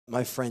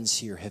my friends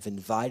here have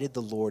invited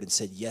the Lord and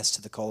said yes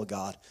to the call of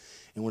God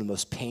in one of the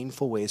most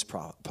painful ways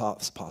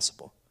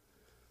possible.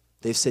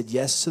 They've said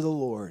yes to the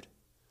Lord,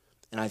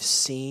 and I've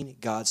seen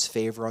God's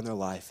favor on their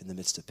life in the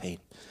midst of pain.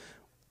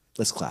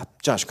 Let's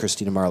clap. Josh,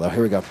 Christina, Marlow,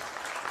 here we go.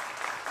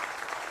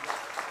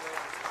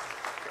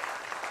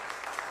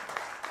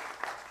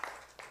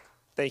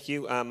 Thank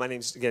you. My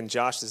name's, again,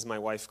 Josh. This is my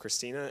wife,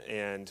 Christina,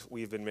 and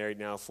we've been married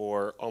now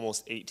for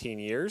almost 18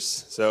 years.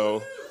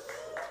 So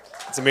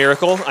it's a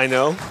miracle, I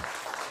know.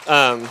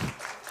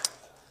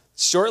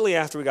 Shortly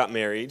after we got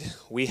married,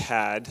 we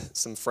had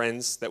some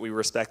friends that we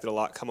respected a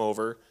lot come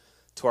over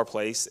to our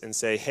place and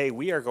say, hey,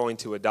 we are going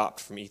to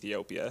adopt from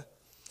Ethiopia.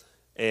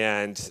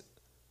 And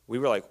we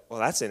were like, well,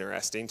 that's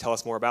interesting. Tell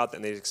us more about that.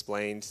 And they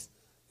explained,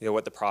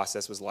 what the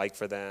process was like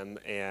for them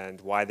and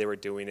why they were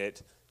doing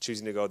it,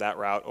 choosing to go that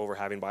route over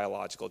having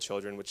biological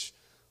children, which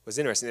was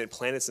interesting. It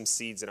planted some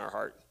seeds in our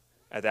heart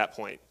at that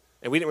point.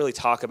 And we didn't really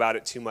talk about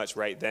it too much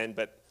right then,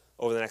 but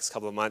over the next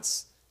couple of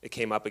months, it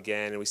came up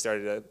again, and we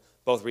started to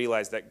both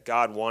realize that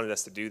God wanted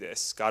us to do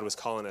this. God was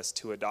calling us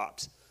to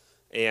adopt.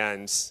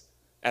 And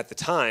at the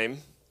time,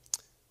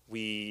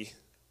 we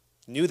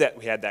knew that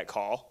we had that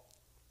call,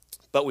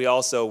 but we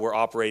also were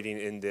operating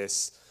in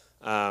this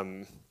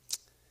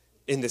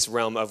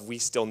realm of we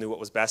still knew what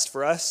was best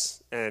for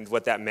us and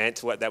what that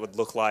meant, what that would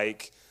look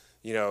like,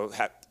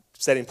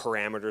 setting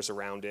parameters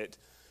around it.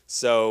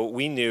 So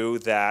we knew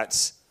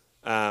that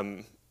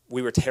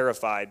we were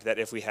terrified that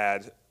if we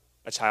had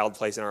a child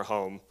placed in our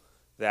home,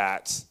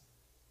 that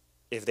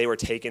if they were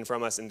taken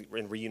from us and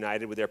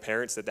reunited with their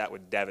parents, that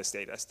would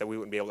devastate us, that we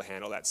wouldn't be able to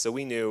handle that. So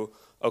we knew,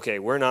 okay,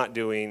 we're not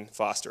doing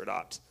foster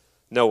adopt.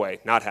 No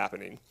way, not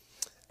happening.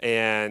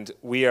 And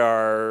we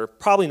are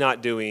probably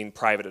not doing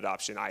private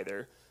adoption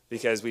either,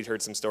 because we'd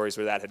heard some stories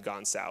where that had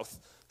gone south.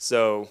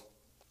 So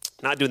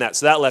not doing that.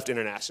 So that left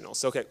international.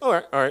 So, okay, all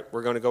right,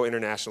 we're going to go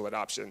international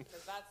adoption.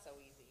 Because that's so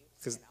easy.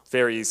 Because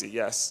very easy,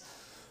 yes.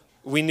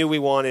 We knew we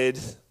wanted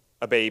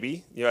a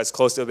baby, as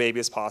close to a baby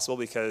as possible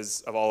because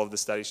of all of the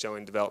studies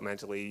showing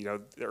developmentally,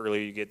 the earlier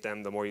you get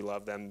them, the more you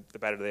love them, the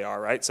better they are,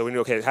 right? So we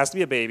knew, okay, it has to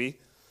be a baby,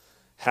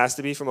 has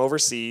to be from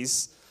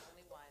overseas.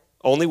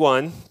 Only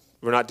one.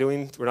 We're not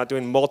doing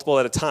multiple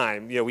at a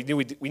time. We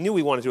knew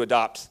we wanted to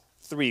adopt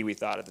 3, we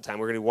thought at the time.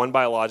 We were going to do 1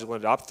 biological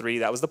and adopt 3.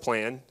 That was the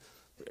plan.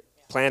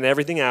 Plan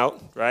everything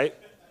out, right?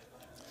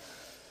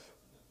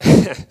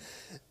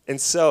 and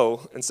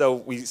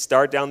so we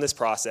start down this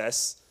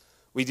process.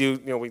 We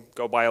we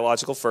go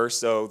biological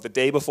first. So the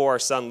day before our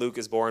son Luke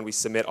is born, we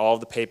submit all of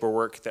the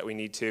paperwork that we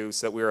need to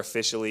so that we're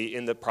officially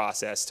in the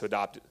process to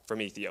adopt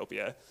from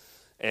Ethiopia.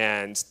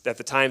 And at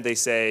the time they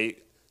say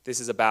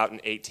this is about an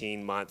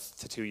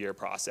 18-month to 2-year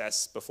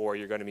process before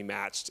you're going to be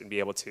matched and be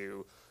able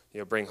to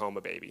bring home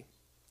a baby.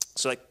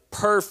 So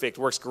perfect,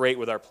 works great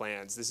with our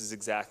plans. This is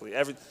exactly,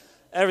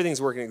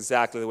 everything's working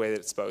exactly the way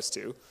that it's supposed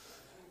to.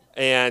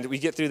 And we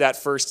get through that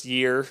first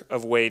year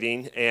of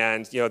waiting,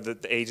 and the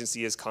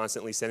agency is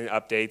constantly sending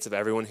updates of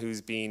everyone who's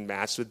being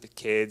matched with the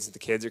kids. The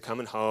kids are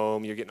coming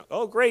home. You're getting,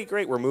 oh, great,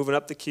 we're moving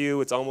up the queue.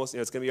 It's almost,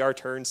 it's going to be our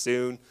turn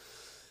soon.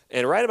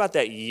 And right about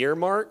that year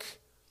mark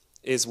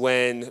is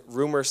when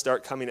rumors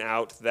start coming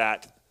out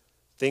that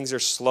things are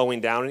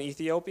slowing down in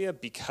Ethiopia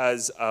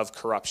because of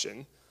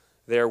corruption.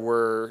 There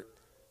were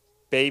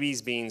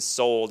babies being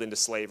sold into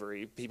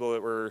slavery, people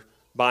that were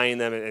buying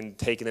them and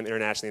taking them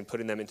internationally and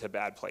putting them into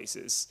bad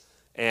places.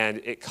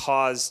 And it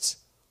caused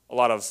a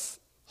lot of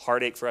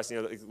heartache for us.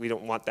 We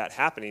don't want that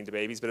happening to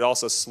babies, but it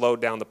also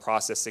slowed down the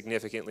process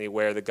significantly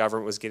where the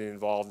government was getting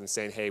involved and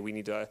saying, hey, we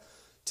need to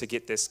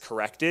get this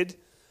corrected.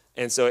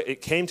 And so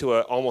it came to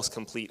an almost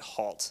complete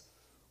halt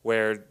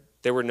where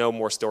there were no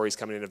more stories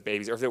coming in of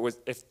babies. Or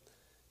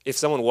if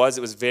someone was,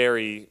 it was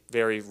very,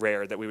 very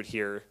rare that we would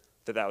hear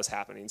that was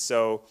happening.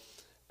 So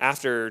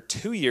after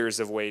 2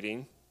 years of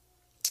waiting,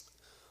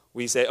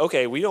 we say,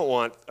 okay, we don't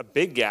want a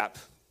big gap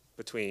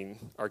between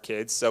our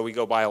kids, so we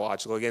go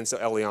biological again. So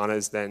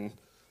Eliana then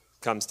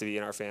comes to be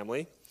in our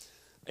family.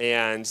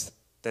 And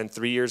then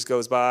 3 years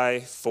goes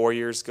by, 4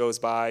 years goes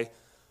by.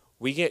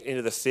 We get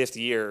into the 5th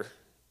year,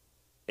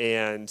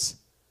 and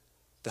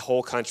the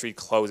whole country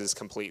closes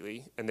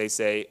completely. And they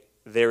say,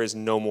 there is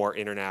no more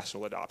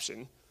international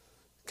adoption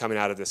coming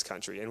out of this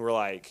country. And we're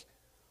like,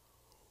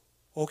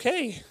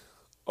 okay.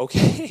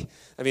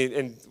 I mean,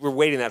 and we're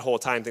waiting that whole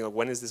time thinking,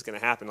 when is this going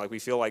to happen? We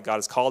feel like God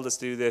has called us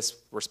to do this.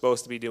 We're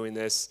supposed to be doing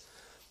this.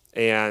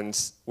 And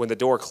when the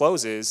door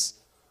closes,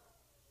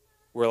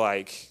 we're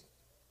like,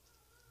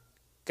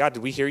 God,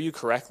 did we hear you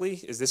correctly?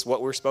 Is this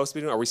what we're supposed to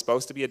be doing? Are we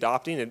supposed to be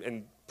adopting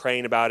and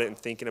praying about it and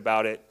thinking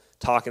about it,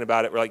 talking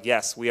about it? We're like,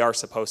 yes, we are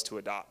supposed to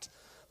adopt.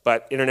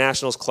 But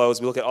international's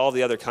closed. We look at all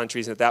the other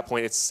countries, and at that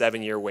point, it's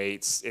 7-year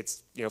waits.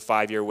 It's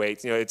 5-year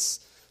waits.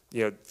 It's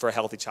for a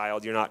healthy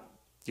child, you're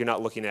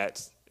not looking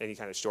at any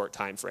kind of short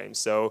time frame.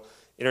 So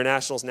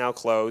international's now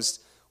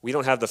closed. We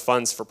don't have the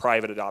funds for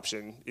private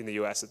adoption in the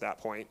U.S. at that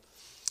point.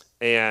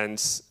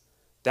 And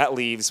that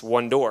leaves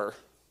one door,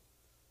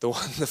 the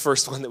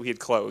first one that we had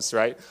closed,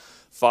 right?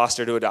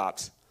 Foster to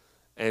adopt.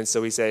 And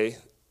so we say,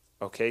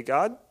 okay,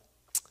 God,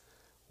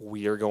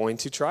 we are going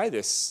to try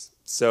this.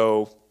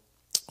 So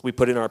we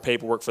put in our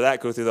paperwork for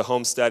that, go through the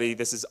home study.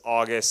 This is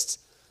August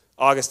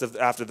of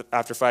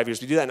after 5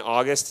 years. We do that in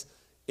August.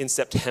 In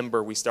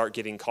September, we start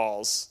getting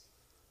calls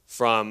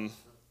from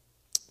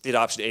the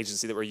adoption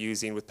agency that we're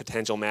using with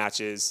potential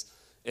matches.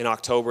 In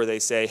October, they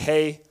say,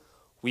 hey,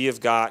 we have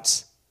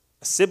got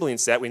a sibling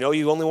set. We know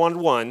you only wanted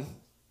one,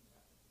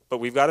 but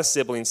we've got a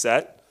sibling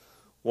set.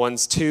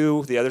 One's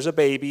 2, the other's a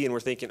baby, and we're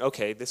thinking,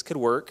 okay, this could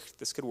work,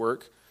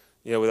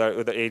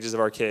 with the ages of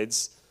our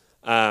kids.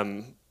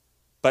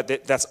 But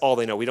that's all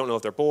they know. We don't know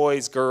if they're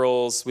boys,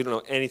 girls. We don't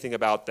know anything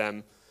about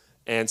them.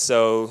 And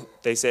so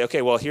they say,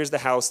 okay, well, here's the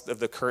house of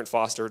the current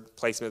foster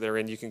placement they're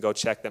in. You can go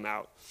check them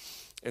out.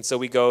 And so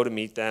we go to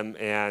meet them,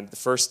 and the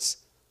first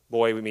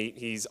boy we meet,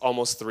 he's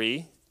almost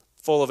 3,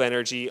 full of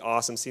energy,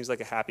 awesome, seems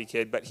like a happy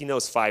kid, but he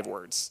knows 5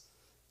 words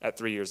at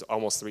 3 years,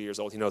 almost 3 years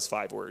old. He knows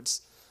 5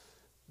 words.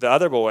 The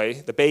other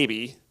boy, the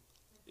baby,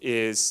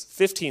 is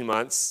 15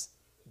 months,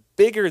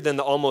 bigger than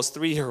the almost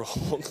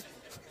 3-year-old.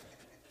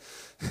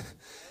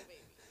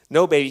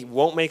 No baby,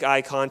 won't make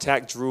eye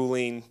contact,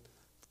 drooling,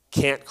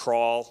 can't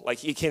crawl. Like,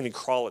 he can't even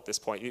crawl at this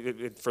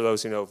point. For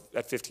those who know,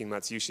 at 15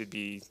 months, you should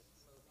be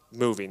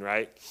moving,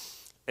 right?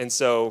 And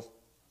so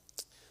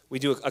we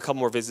do a couple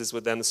more visits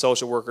with them. The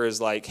social worker is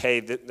like,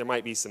 hey, there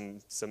might be some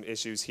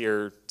issues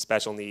here,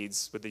 special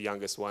needs with the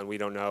youngest one. We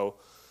don't know.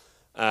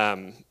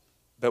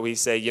 But we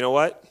say, you know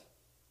what?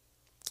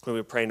 When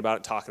we're praying about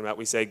it, talking about it,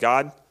 we say,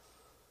 God,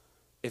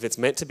 if it's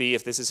meant to be,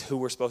 if this is who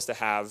we're supposed to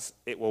have,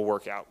 it will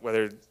work out.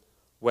 And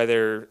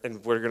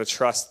we're going to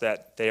trust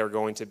that they are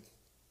going to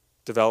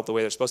develop the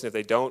way they're supposed to. If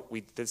they don't,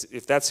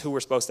 if that's who we're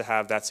supposed to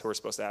have, that's who we're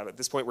supposed to have. At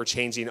this point, we're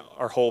changing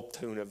our whole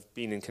tune of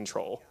being in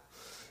control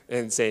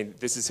and saying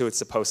this is who it's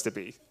supposed to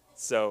be.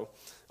 So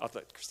I'll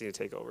let Christina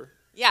take over.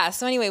 Yeah,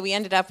 so anyway, we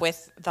ended up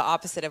with the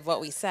opposite of what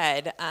we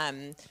said,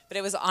 but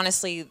it was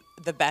honestly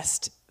the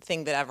best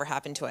thing that ever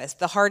happened to us.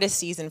 The hardest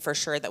season for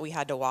sure that we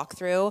had to walk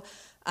through,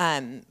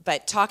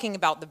 but talking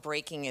about the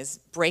breaking is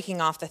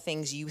breaking off the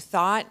things you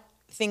thought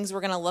things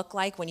were going to look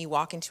like when you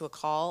walk into a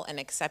call and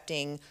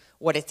accepting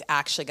what it's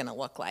actually going to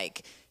look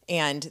like.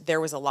 And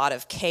there was a lot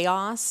of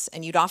chaos,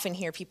 and you'd often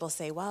hear people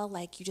say, well,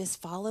 like, you just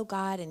follow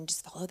God and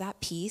just follow that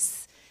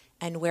peace,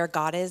 and where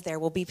God is, there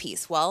will be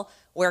peace. Well,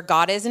 where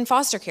God is in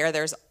foster care,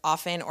 there's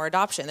often, or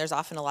adoption, there's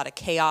often a lot of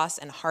chaos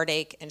and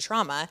heartache and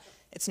trauma.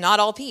 It's not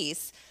all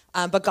peace,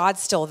 but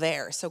God's still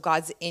there. So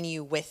God's in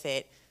you with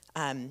it,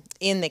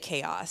 in the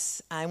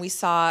chaos. And we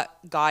saw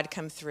God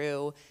come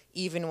through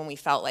even when we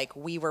felt like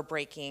we were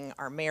breaking,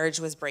 our marriage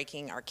was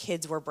breaking, our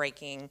kids were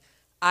breaking,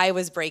 I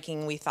was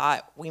breaking. We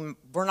thought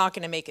we're not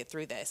going to make it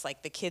through this.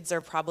 Like, the kids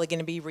are probably going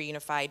to be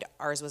reunified.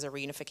 Ours was a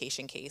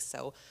reunification case,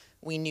 so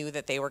we knew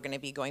that they were going to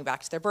be going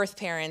back to their birth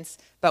parents,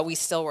 but we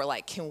still were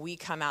like, can we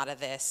come out of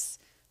this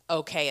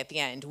okay at the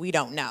end? We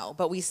don't know.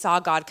 But we saw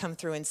God come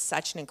through in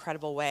such an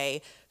incredible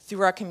way.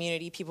 Through our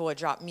community, people would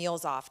drop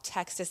meals off,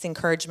 text us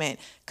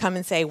encouragement, come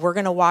and say, we're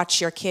going to watch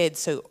your kids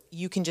so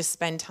you can just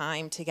spend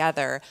time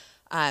together.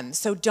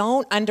 So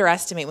don't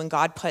underestimate when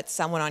God puts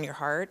someone on your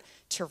heart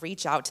to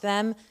reach out to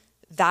them,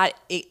 that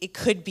it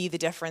could be the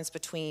difference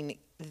between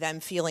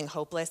them feeling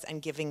hopeless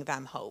and giving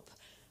them hope.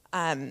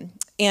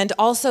 And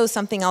also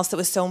something else that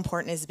was so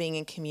important is being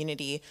in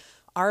community.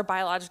 Our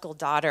biological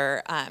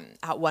daughter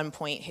at one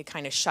point had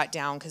kind of shut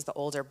down because the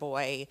older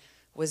boy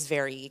was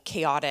very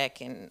chaotic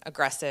and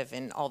aggressive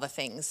and all the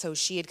things. So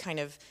she had kind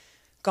of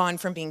gone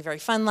from being very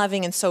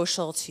fun-loving and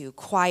social to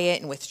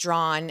quiet and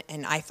withdrawn,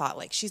 and I thought,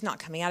 like, she's not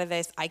coming out of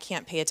this. I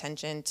can't pay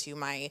attention to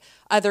my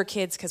other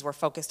kids because we're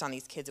focused on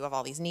these kids who have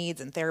all these needs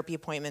and therapy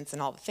appointments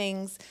and all the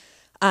things.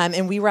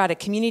 And we were at a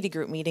community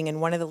group meeting, and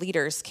one of the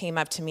leaders came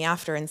up to me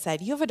after and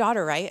said, you have a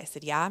daughter, right? I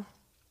said, yeah.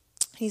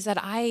 He said,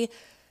 I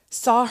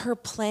saw her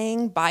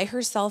playing by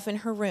herself in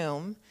her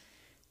room,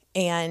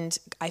 and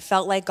I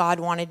felt like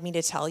God wanted me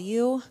to tell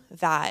you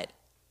that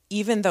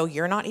even though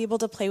you're not able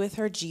to play with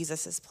her,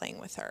 Jesus is playing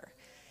with her.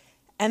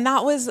 And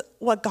that was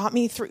what got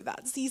me through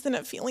that season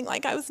of feeling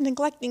like I was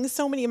neglecting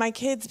so many of my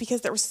kids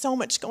because there was so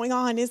much going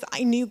on, is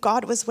I knew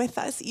God was with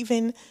us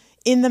even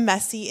in the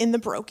messy, in the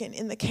broken,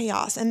 in the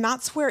chaos. And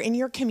that's where in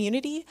your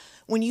community,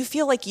 when you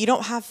feel like you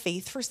don't have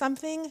faith for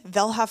something,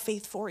 they'll have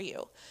faith for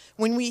you.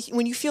 When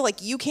you feel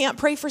like you can't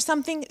pray for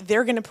something,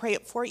 they're going to pray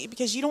it for you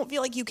because you don't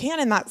feel like you can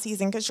in that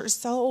season because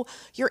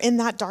you're in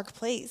that dark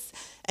place.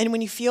 And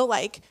when you feel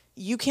like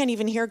you can't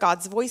even hear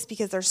God's voice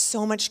because there's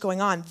so much going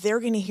on, they're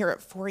going to hear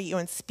it for you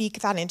and speak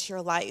that into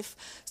your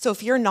life. So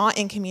if you're not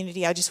in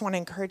community, I just want to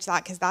encourage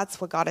that because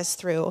that's what got us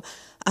through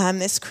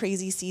this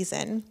crazy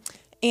season.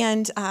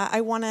 And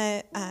I want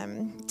to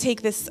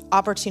take this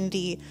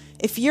opportunity.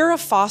 If you're a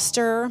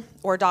foster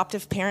or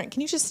adoptive parent,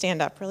 can you just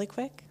stand up really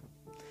quick?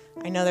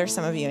 I know there's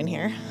some of you in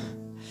here.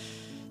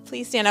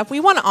 Please stand up.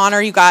 We want to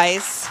honor you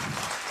guys.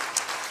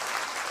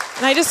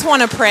 And I just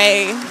want to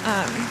pray.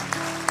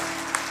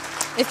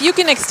 If you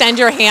can extend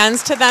your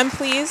hands to them,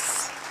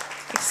 please.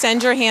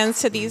 Extend your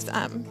hands to these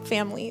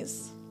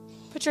families.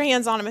 Put your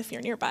hands on them if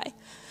you're nearby.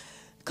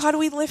 God,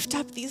 we lift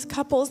up these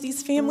couples,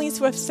 these families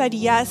who have said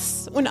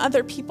yes when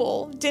other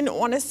people didn't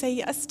want to say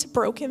yes to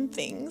broken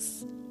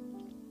things.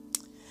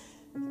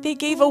 They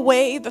gave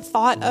away the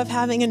thought of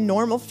having a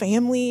normal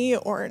family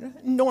or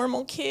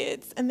normal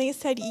kids, and they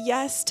said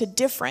yes to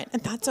different,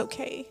 and that's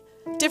okay.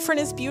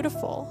 Different is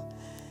beautiful.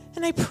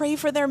 And I pray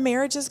for their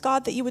marriages,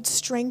 God, that you would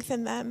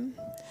strengthen them.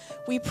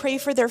 We pray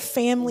for their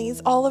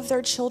families, all of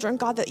their children,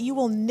 God, that you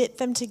will knit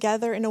them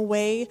together in a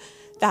way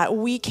that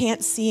we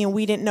can't see and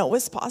we didn't know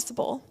was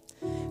possible.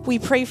 We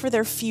pray for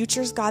their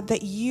futures, God,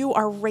 that you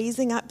are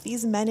raising up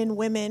these men and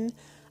women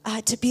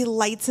to be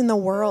lights in the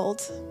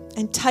world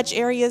and touch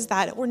areas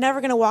that we're never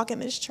going to walk in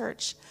this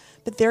church,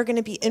 but they're going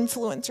to be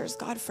influencers,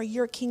 God, for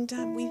your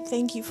kingdom. We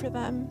thank you for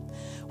them.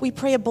 We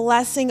pray a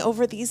blessing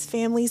over these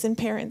families and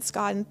parents,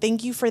 God, and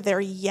thank you for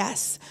their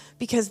yes,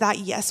 because that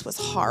yes was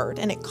hard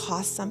and it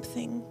cost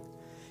something.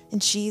 In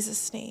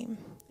Jesus' name,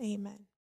 amen.